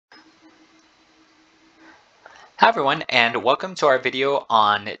Hi everyone, and welcome to our video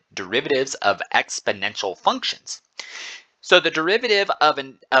on derivatives of exponential functions. So the derivative of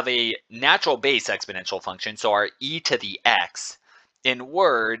a natural base exponential function, so our e to the x, in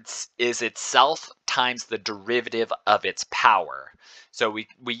words, is itself times the derivative of its power. So we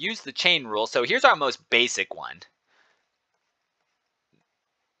use the chain rule. So here's our most basic one.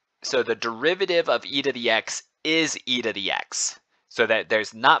 So the derivative of e to the x is e to the x. So that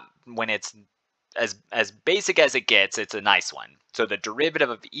there's not, when it's as basic as it gets, it's a nice one. So the derivative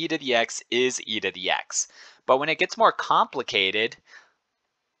of e to the x is e to the x. But when it gets more complicated,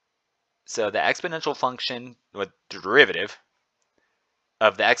 so the exponential function, with derivative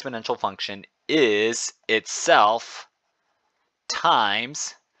of the exponential function is itself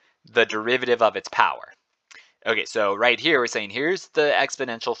times the derivative of its power. Okay, so right here we're saying here's the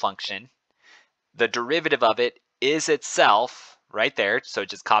exponential function. The derivative of it is itself right there, so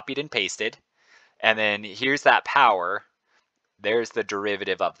just copied and pasted. And then here's that power. There's the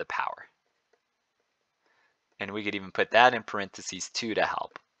derivative of the power. And we could even put that in parentheses too to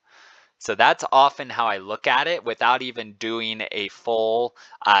help. So that's often how I look at it without even doing a full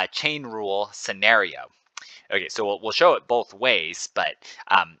chain rule scenario. Okay, so we'll show it both ways, but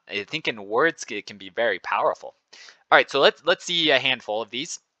I think in words it can be very powerful. All right, so let's see a handful of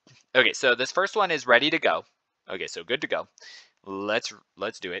these. Okay, so this first one is ready to go. Okay, so good to go. Let's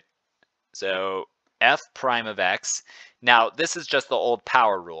do it. So f prime of x. Now this is just the old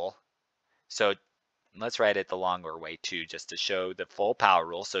power rule. So let's write it the longer way too, just to show the full power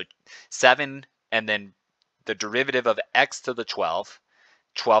rule. So 7 and then the derivative of x to the 12.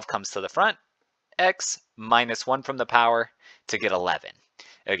 12 comes to the front. X minus 1 from the power to get 11.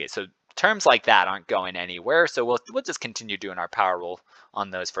 Okay, so terms like that aren't going anywhere. So we'll just continue doing our power rule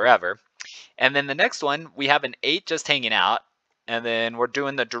on those forever. And then the next one, we have an 8 just hanging out. And then we're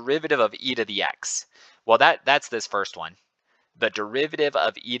doing the derivative of e to the x. Well, that's this first one. The derivative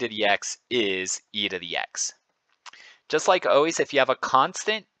of e to the x is e to the x. Just like always, if you have a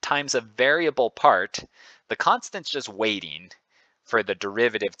constant times a variable part, the constant's just waiting for the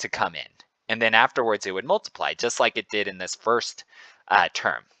derivative to come in. And then afterwards it would multiply, just like it did in this first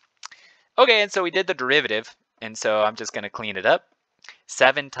term. Okay, and so we did the derivative, and so I'm just going to clean it up.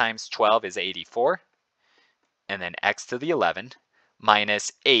 7 times 12 is 84. And then x to the 11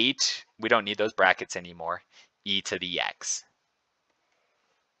 minus 8, we don't need those brackets anymore, e to the x.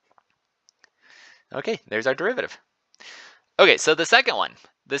 Okay, there's our derivative. Okay, so the second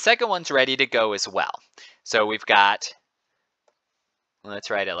one's ready to go as well. So we've got, let's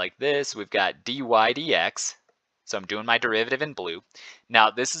write it like this, we've got dy dx. So I'm doing my derivative in blue. Now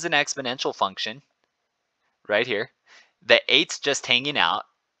this is an exponential function right here. The 8's just hanging out,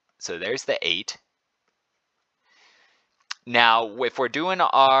 so there's the 8. Now, if we're doing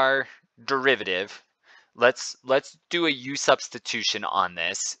our derivative, let's do a u substitution on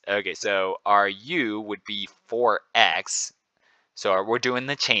this. Okay, so our u would be 4x. So we're doing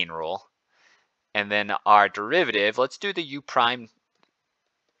the chain rule. And then our derivative, let's do the u prime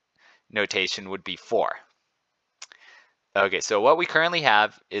notation, would be 4. Okay, so what we currently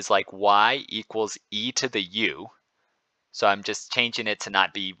have is like y equals e to the u. So I'm just changing it to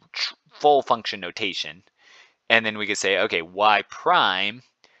not be full function notation. And then we could say, okay, y prime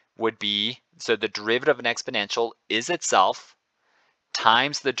would be, so the derivative of an exponential is itself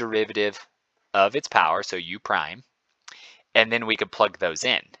times the derivative of its power, so u prime. And then we could plug those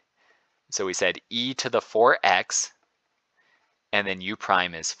in. So we said e to the 4x, and then u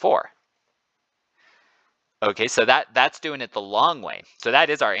prime is 4. Okay, so that's doing it the long way. So that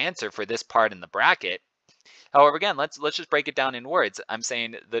is our answer for this part in the bracket. However, again, let's just break it down in words. I'm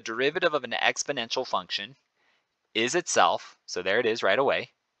saying the derivative of an exponential function is itself, so there it is right away.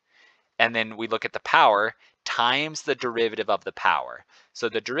 And then we look at the power times the derivative of the power. So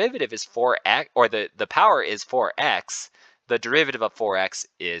the derivative is 4x, or the power is 4x. The derivative of 4x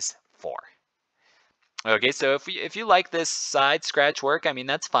is 4. Okay, so if you like this side scratch work, I mean,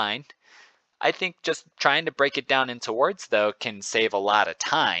 that's fine. I think just trying to break it down into words, though, can save a lot of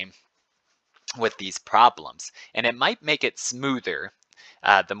time with these problems. And it might make it smoother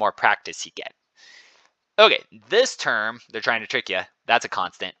the more practice you get. Okay, this term, they're trying to trick you. That's a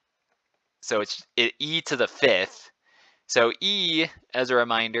constant. So it's e to the 5th. So e, as a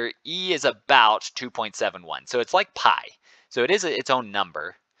reminder, e is about 2.71. So it's like pi. So it is its own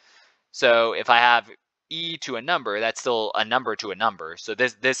number. So if I have e to a number, that's still a number to a number. So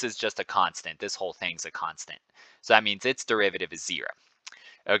this is just a constant. This whole thing's a constant. So that means its derivative is 0.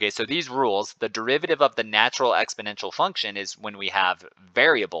 Okay, so these rules, the derivative of the natural exponential function is when we have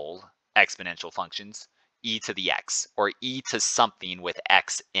variable exponential functions, e to the x, or e to something with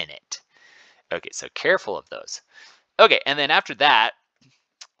x in it. Okay, so careful of those. Okay, and then after that,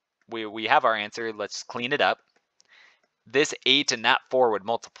 we have our answer. Let's clean it up. This 8 and that 4 would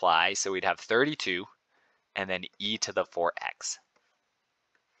multiply, so we'd have 32, and then e to the 4x.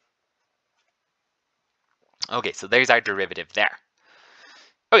 Okay, so there's our derivative there.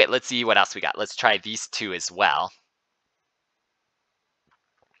 Okay, let's see what else we got. Let's try these two as well.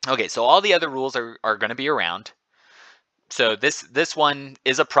 Okay, so all the other rules are going to be around. So this one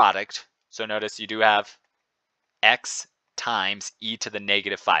is a product. So notice you do have x times e to the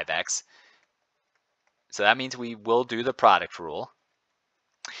negative 5x. So that means we will do the product rule.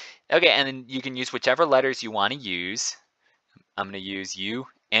 Okay, and then you can use whichever letters you want to use. I'm going to use u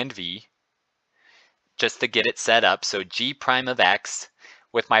and v just to get it set up. So g prime of x.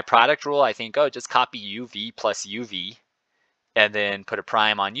 With my product rule, I think, oh, just copy uv plus uv. And then put a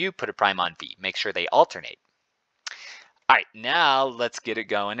prime on u, put a prime on v. Make sure they alternate. All right, now let's get it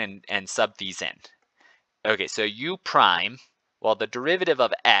going and sub these in. Okay, so u prime, well, the derivative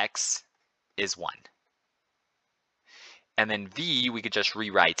of x is 1. And then v, we could just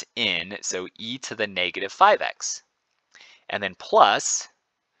rewrite in, so e to the negative 5x. And then plus,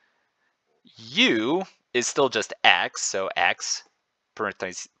 u is still just x, so x,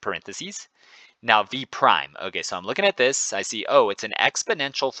 parentheses. Now v prime, okay, so I'm looking at this, I see, oh, it's an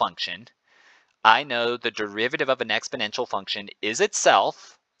exponential function. I know the derivative of an exponential function is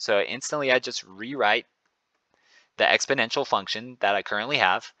itself, so instantly I just rewrite the exponential function that I currently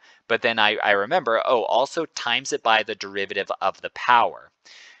have, but then I remember, oh, also times it by the derivative of the power.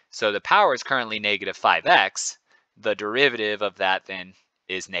 So the power is currently negative 5x. The derivative of that then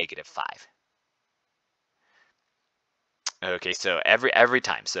is negative 5. Okay, so every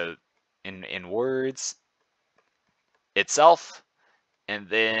time. So in words, itself, and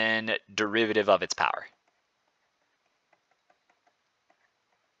then derivative of its power.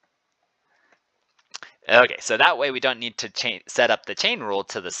 Okay, so that way we don't need to set up the chain rule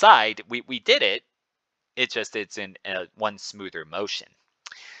to the side. We did it. It's in one smoother motion.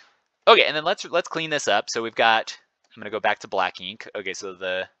 Okay, and then let's clean this up. So we've got, I'm going to go back to black ink. Okay, so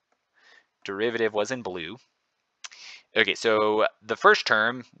the derivative was in blue. Okay, so the first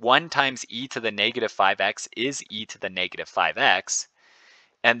term, 1 times e to the negative 5x is e to the negative 5x.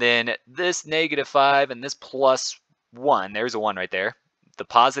 And then this negative 5 and this plus 1, there's a 1 right there. The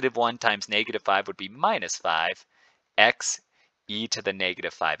positive 1 times negative 5 would be minus 5, x e to the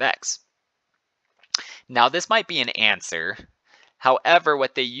negative 5x. Now this might be an answer. However,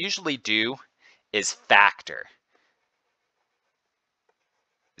 what they usually do is factor.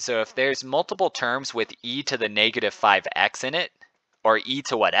 So if there's multiple terms with e to the negative 5x in it, or e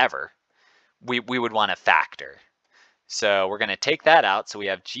to whatever, we would want to factor. So we're going to take that out. So we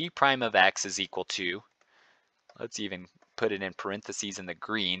have g prime of x is equal to, let's even put it in parentheses in the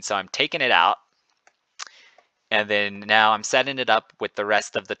green. So I'm taking it out. And then now I'm setting it up with the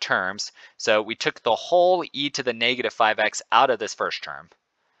rest of the terms. So we took the whole e to the negative 5x out of this first term.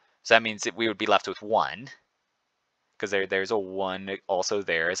 So that means that we would be left with 1. Because there's a 1 also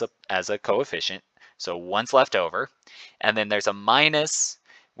there as a coefficient. So 1's left over. And then there's a minus.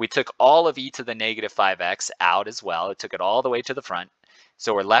 We took all of e to the negative 5x out as well. It took it all the way to the front.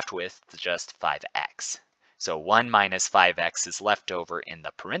 So we're left with just 5x. So 1 minus 5x is left over in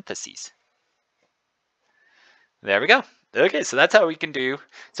the parentheses. There we go. Okay, so that's how we can do.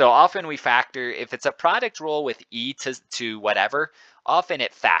 So often we factor, if it's a product rule with e to whatever, often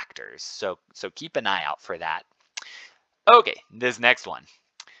it factors. So keep an eye out for that. Okay, this next one.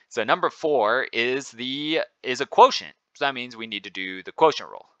 So number 4 is a quotient. So that means we need to do the quotient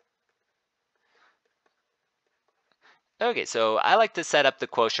rule. Okay, so I like to set up the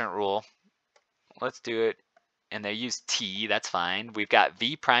quotient rule. Let's do it. And they use t, that's fine. We've got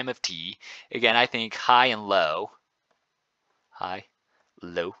v prime of t. Again, I think high and low. High,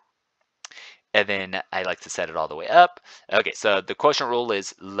 low. And then I like to set it all the way up. Okay, so the quotient rule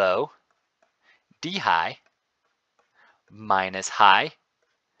is low, d high, minus high,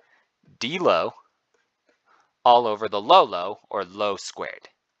 d low, all over the low, or low squared.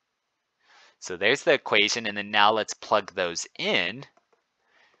 So there's the equation, and then now let's plug those in.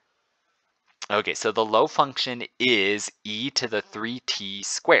 Okay, so the low function is e to the 3t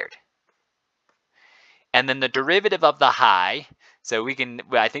squared. And then the derivative of the high, so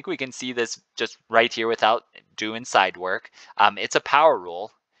I think we can see this just right here without doing side work. It's a power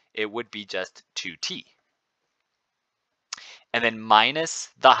rule. It would be just 2t. And then minus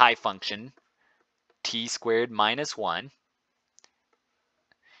the high function, t squared minus 1.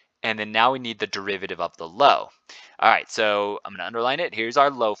 And then now we need the derivative of the low. All right, so I'm going to underline it. Here's our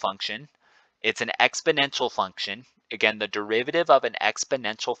low function. It's an exponential function. again, the derivative of an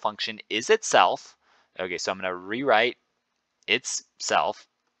exponential function is itself. Okay, so I'm going to rewrite itself,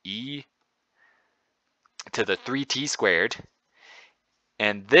 e to the 3t squared.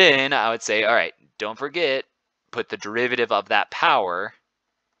 And then I would say, all right, don't forget, put the derivative of that power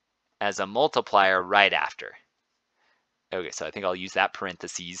as a multiplier right after. Okay, so I think I'll use that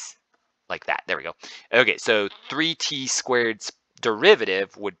parentheses like that. There we go. Okay, so 3t squared's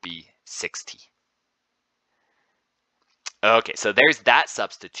derivative would be 6t. Okay, so there's that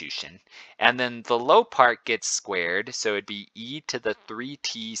substitution. And then the low part gets squared, so it'd be e to the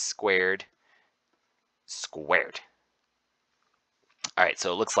 3t squared squared. All right,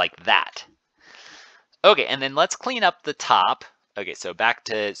 so it looks like that. Okay, and then let's clean up the top. Okay, so back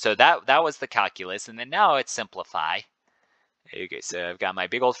to, so that was the calculus, and then now it's simplify. Okay, so I've got my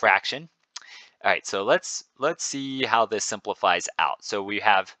big old fraction. All right, so let's see how this simplifies out. So we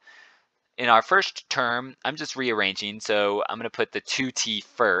have, in our first term, I'm just rearranging. So I'm going to put the 2t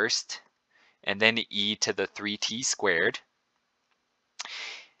first, and then e to the 3t squared.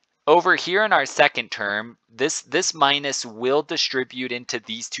 Over here in our second term, this minus will distribute into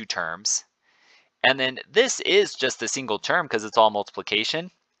these two terms. And then this is just a single term because it's all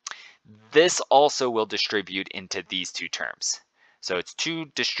multiplication. This also will distribute into these two terms. So it's two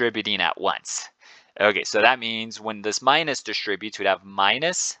distributing at once. Okay, so that means when this minus distributes, we'd have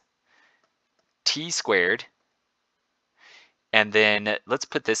minus t squared. And then let's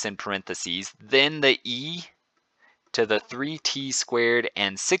put this in parentheses. Then the e to the 3t squared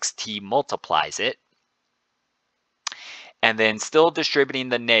and 6t multiplies it. And then still distributing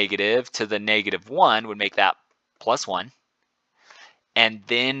the negative to the -1 would make that +1. And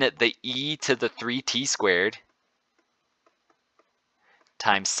then the e to the 3t squared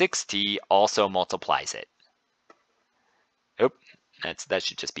times 6t also multiplies it. Oh, that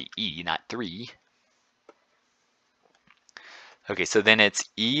should just be e, not 3. Okay, so then it's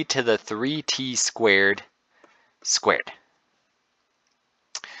e to the 3t squared squared.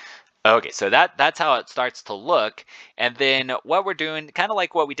 Okay, so that's how it starts to look. And then what we're doing, kind of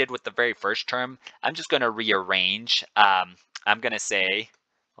like what we did with the very first term, I'm just going to rearrange. I'm going to say,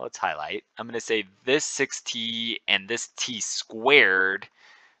 well, let's highlight. I'm going to say this 6t and this t squared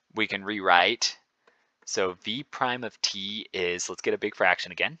we can rewrite. So v prime of t is, let's get a big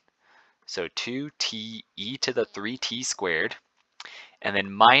fraction again. So 2t e to the 3t squared. And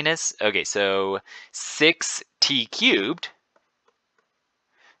then minus, okay, so 6t cubed.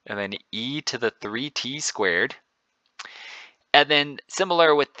 And then e to the 3t squared. And then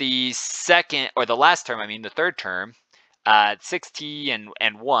similar with the second, or the last term, I mean the third term, 6t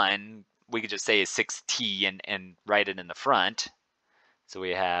and 1, we could just say is 6t and write it in the front. So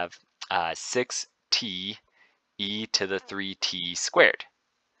we have 6t e to the 3t squared.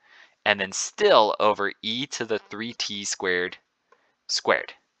 And then still over e to the 3t squared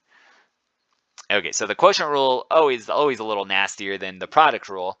squared. Okay, so the quotient rule always a little nastier than the product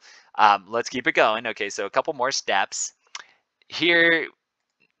rule. Let's keep it going. Okay, so a couple more steps. Here,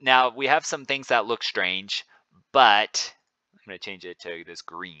 now we have some things that look strange, but I'm going to change it to this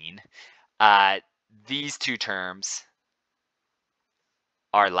green. These two terms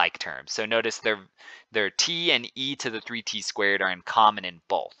are like terms. So notice their t and e to the 3t squared are in common in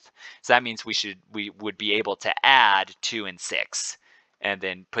both. So that means we would be able to add 2 and 6 and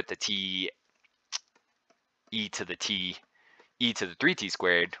then put the t e to the 3t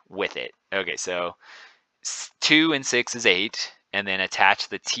squared with it. Okay, so 2 and 6 is 8, and then attach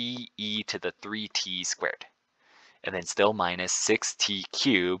the t e to the 3t squared. And then still minus 6t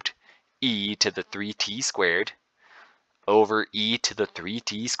cubed e to the 3t squared over e to the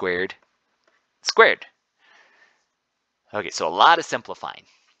 3t squared squared. Okay, so a lot of simplifying.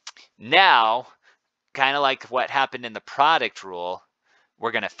 Now, kind of like what happened in the product rule,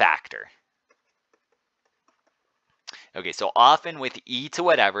 we're going to factor. Okay, so often with e to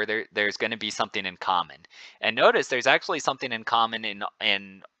whatever, there's going to be something in common. And notice there's actually something in common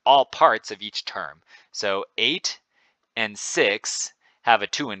in all parts of each term. So 8 and 6 have a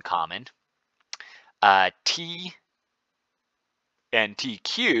 2 in common. T and t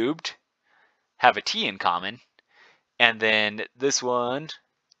cubed have a t in common. And then this one,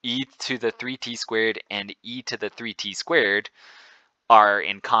 e to the 3t squared and e to the 3t squared are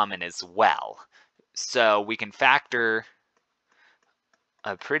in common as well. So we can factor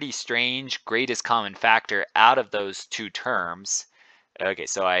a pretty strange greatest common factor out of those two terms. Okay,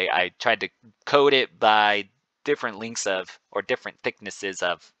 so I tried to code it by different lengths of, or different thicknesses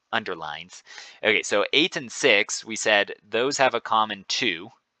of underlines. Okay, so 8 and 6, we said those have a common 2.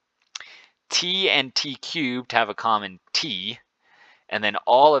 T and t cubed have a common t. And then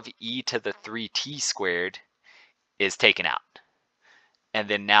all of e to the 3t squared is taken out. And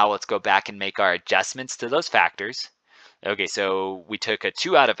then now let's go back and make our adjustments to those factors. Okay, so we took a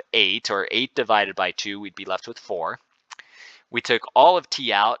 2 out of 8, or 8 divided by 2, we'd be left with 4. We took all of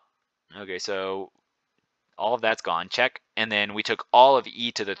t out. Okay, so all of that's gone, check. And then we took all of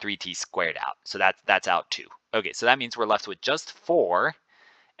e to the 3t squared out. So that's out too. Okay, so that means we're left with just 4,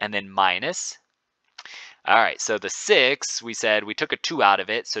 and then minus. All right, so the 6, we said we took a 2 out of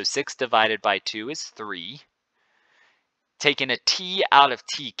it, so 6 divided by 2 is 3. Taking a t out of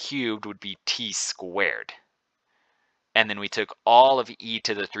t cubed would be t squared. And then we took all of e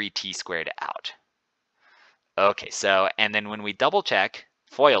to the 3t squared out. Okay, so, and then when we double check,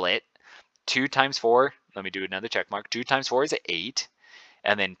 FOIL it, 2 times 4, let me do another check mark, 2 times 4 is 8.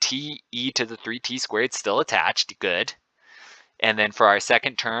 And then t e to the 3t squared still attached, good. And then for our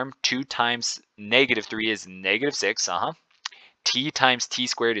second term, 2 times negative 3 is negative 6, T times t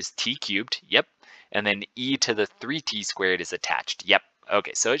squared is t cubed, yep. And then e to the 3t squared is attached, yep.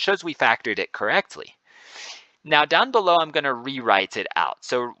 Okay, so it shows we factored it correctly. Now down below, I'm going to rewrite it out.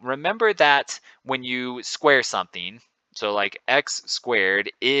 So remember that when you square something, so like x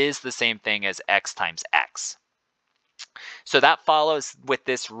squared is the same thing as x times x. So that follows with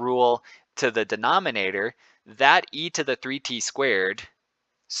this rule to the denominator, that e to the 3t squared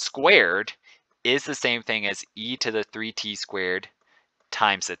is the same thing as e to the 3t squared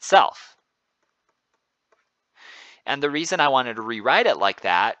times itself. And the reason I wanted to rewrite it like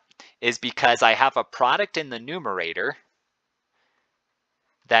that is because I have a product in the numerator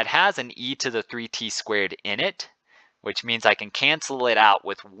that has an e to the 3t squared in it, which means I can cancel it out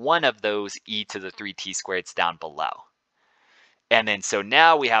with one of those e to the 3t squareds down below. And then so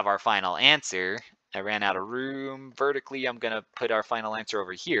now we have our final answer. I ran out of room vertically. I'm going to put our final answer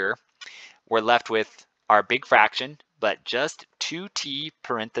over here. We're left with our big fraction, but just 2t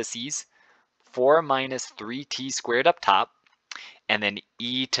parentheses 4 minus 3t squared up top, and then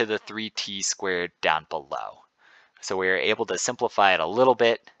e to the 3t squared down below. So we are able to simplify it a little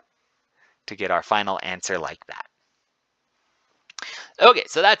bit to get our final answer like that. Okay,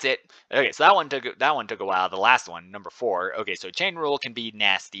 so that's it. Okay, so that one took a while. The last one, number 4. Okay, so chain rule can be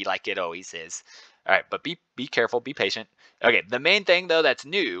nasty like it always is. All right, but be careful, be patient. Okay, the main thing though that's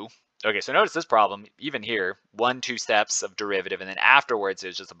new. Okay, so notice this problem, even here, 1-2 steps of derivative, and then afterwards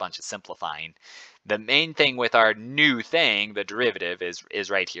there's just a bunch of simplifying. The main thing with our new thing, the derivative, is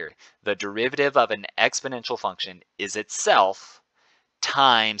right here. The derivative of an exponential function is itself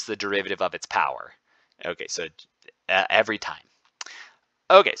times the derivative of its power. Okay, so every time.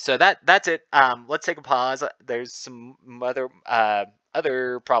 Okay, so that's it. Let's take a pause. There's some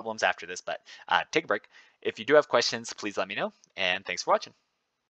other problems after this, but take a break. If you do have questions, please let me know, and thanks for watching.